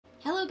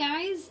Hello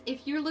guys!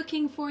 If you're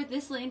looking for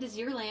This Land Is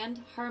Your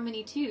Land,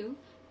 Harmony 2,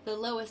 the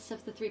lowest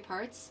of the three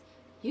parts,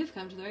 you've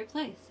come to the right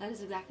place. That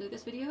is exactly what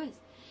this video is.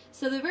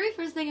 So the very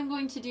first thing I'm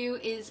going to do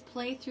is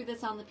play through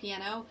this on the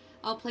piano.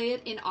 I'll play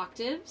it in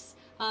octaves.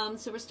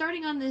 So we're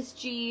starting on this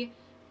G.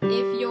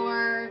 If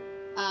you're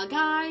a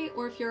guy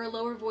or if you're a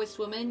lower voiced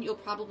woman, you'll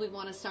probably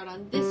want to start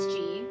on this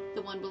G,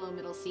 the one below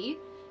middle C.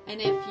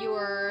 And if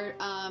you're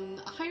a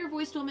higher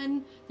voiced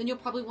woman, then you'll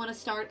probably want to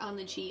start on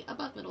the G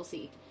above middle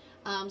C.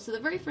 So the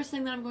very first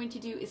thing that I'm going to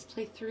do is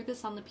play through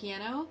this on the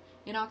piano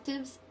in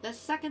octaves. The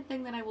second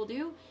thing that I will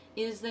do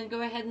is then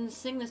go ahead and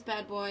sing this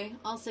bad boy,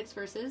 all 6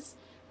 verses.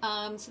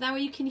 So that way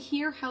you can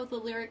hear how the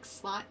lyrics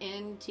slot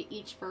into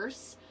each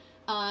verse.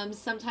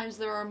 Sometimes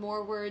there are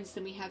more words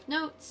than we have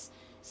notes,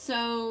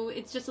 so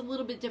it's just a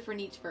little bit different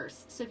each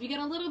verse. So if you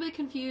get a little bit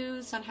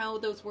confused on how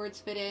those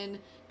words fit in,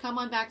 come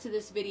on back to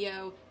this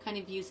video, kind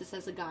of use this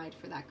as a guide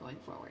for that going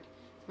forward.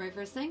 The very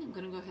first thing, I'm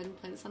going to go ahead and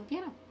play this on the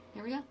piano.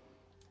 Here we go.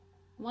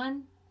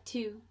 1,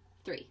 2,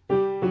 3.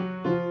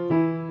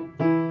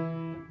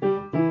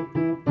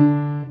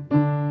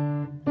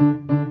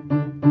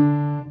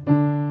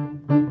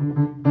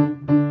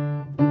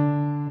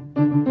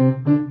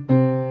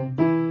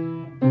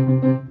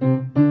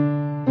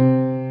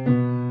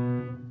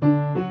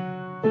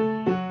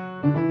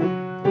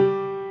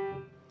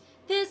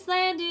 This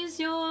land is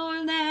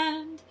your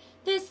land,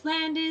 this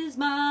land is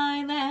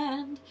my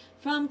land,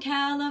 from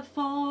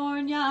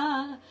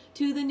California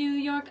to the New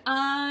York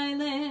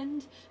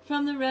Island,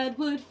 from the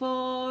redwood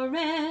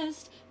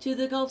forest to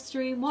the Gulf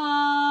Stream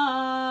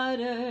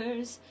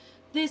waters.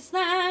 This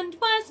land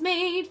was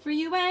made for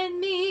you and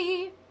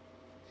me.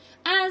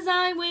 As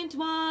I went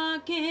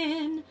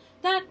walking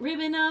that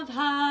ribbon of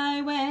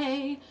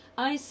highway,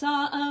 I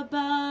saw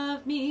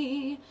above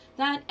me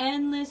that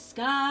endless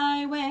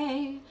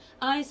skyway.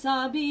 I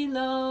saw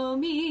below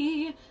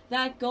me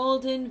that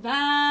golden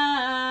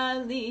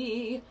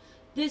valley.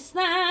 This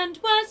land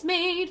was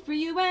made for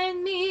you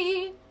and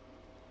me.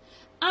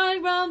 I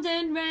roamed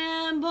and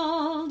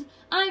rambled,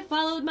 I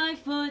followed my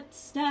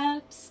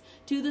footsteps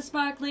to the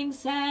sparkling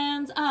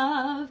sands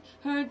of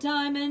her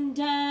diamond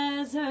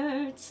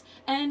deserts,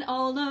 and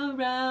all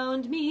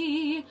around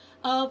me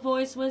a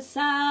voice was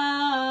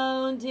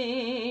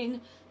sounding.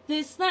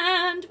 This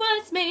land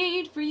was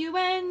made for you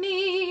and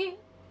me.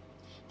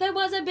 There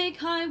was a big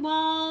high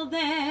wall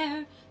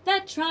there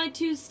that tried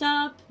to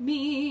stop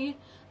me.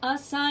 A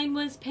sign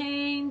was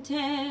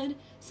painted,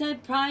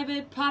 said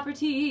private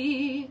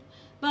property,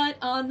 but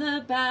on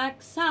the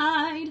back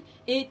side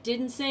it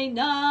didn't say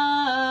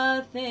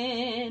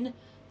nothing.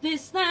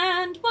 This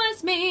land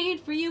was made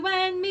for you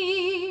and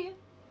me.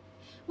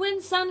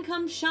 When sun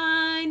comes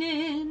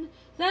shining,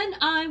 then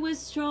I was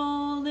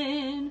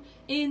strolling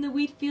in the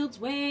wheat fields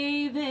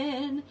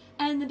waving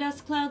and the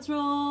dust clouds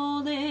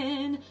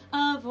rolling.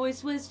 A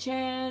voice was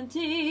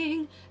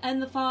chanting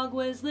and the fog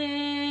was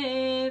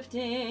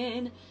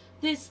lifting.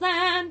 This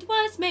land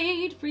was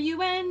made for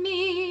you and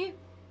me.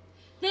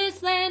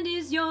 This land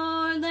is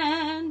your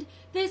land,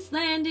 this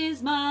land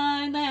is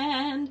my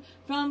land,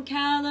 from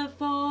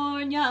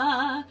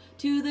California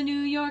to the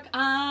New York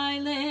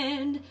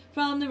Island,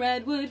 from the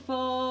redwood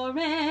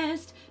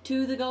forest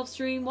to the Gulf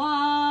Stream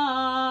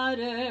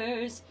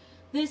waters.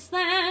 This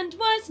land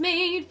was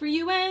made for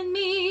you and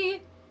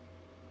me.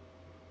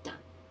 Done.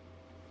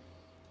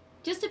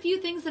 Just a few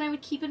things that I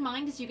would keep in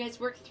mind as you guys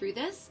work through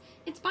this.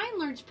 It's by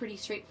and large pretty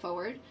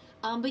straightforward,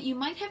 but you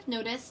might have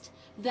noticed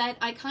that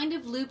I kind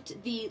of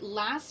looped the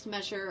last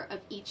measure of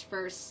each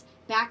verse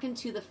back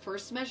into the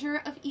first measure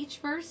of each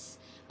verse.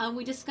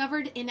 We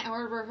discovered in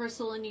our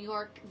rehearsal in New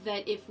York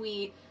that if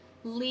we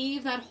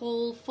leave that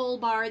whole full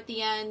bar at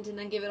the end and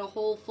then give it a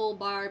whole full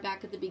bar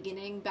back at the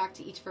beginning, back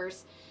to each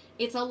verse,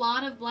 it's a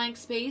lot of blank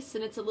space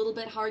and it's a little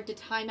bit hard to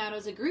time out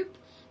as a group.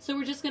 So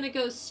we're just going to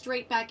go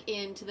straight back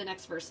into the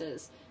next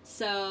verses.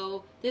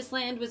 So this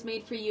land was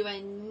made for you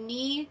and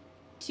me,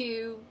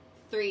 2,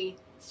 3,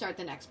 start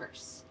the next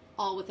verse,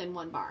 all within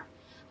 1 bar.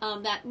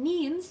 That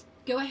means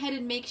go ahead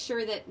and make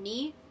sure that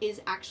me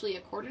is actually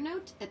a quarter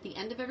note at the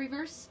end of every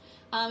verse.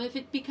 If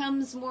it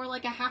becomes more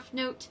like a half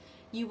note,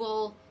 you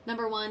will,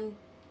 number 1,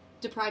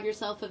 deprive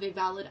yourself of a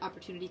valid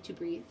opportunity to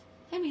breathe.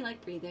 And we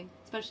like breathing,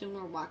 especially when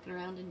we're walking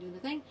around and doing the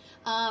thing.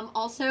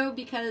 Also,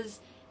 because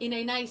in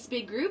a nice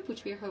big group,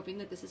 which we are hoping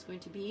that this is going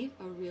to be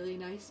a really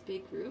nice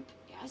big group,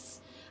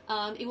 yes,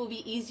 it will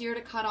be easier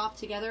to cut off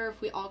together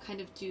if we all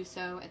kind of do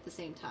so at the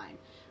same time.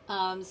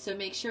 So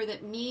make sure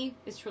that me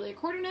is truly a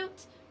quarter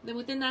note, then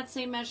within that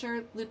same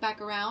measure, loop back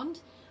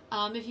around.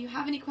 If you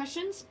have any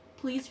questions,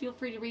 please feel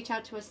free to reach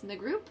out to us in the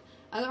group.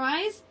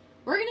 Otherwise,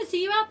 we're going to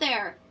see you out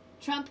there.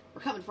 Trump,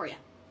 we're coming for you.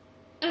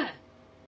 Ugh.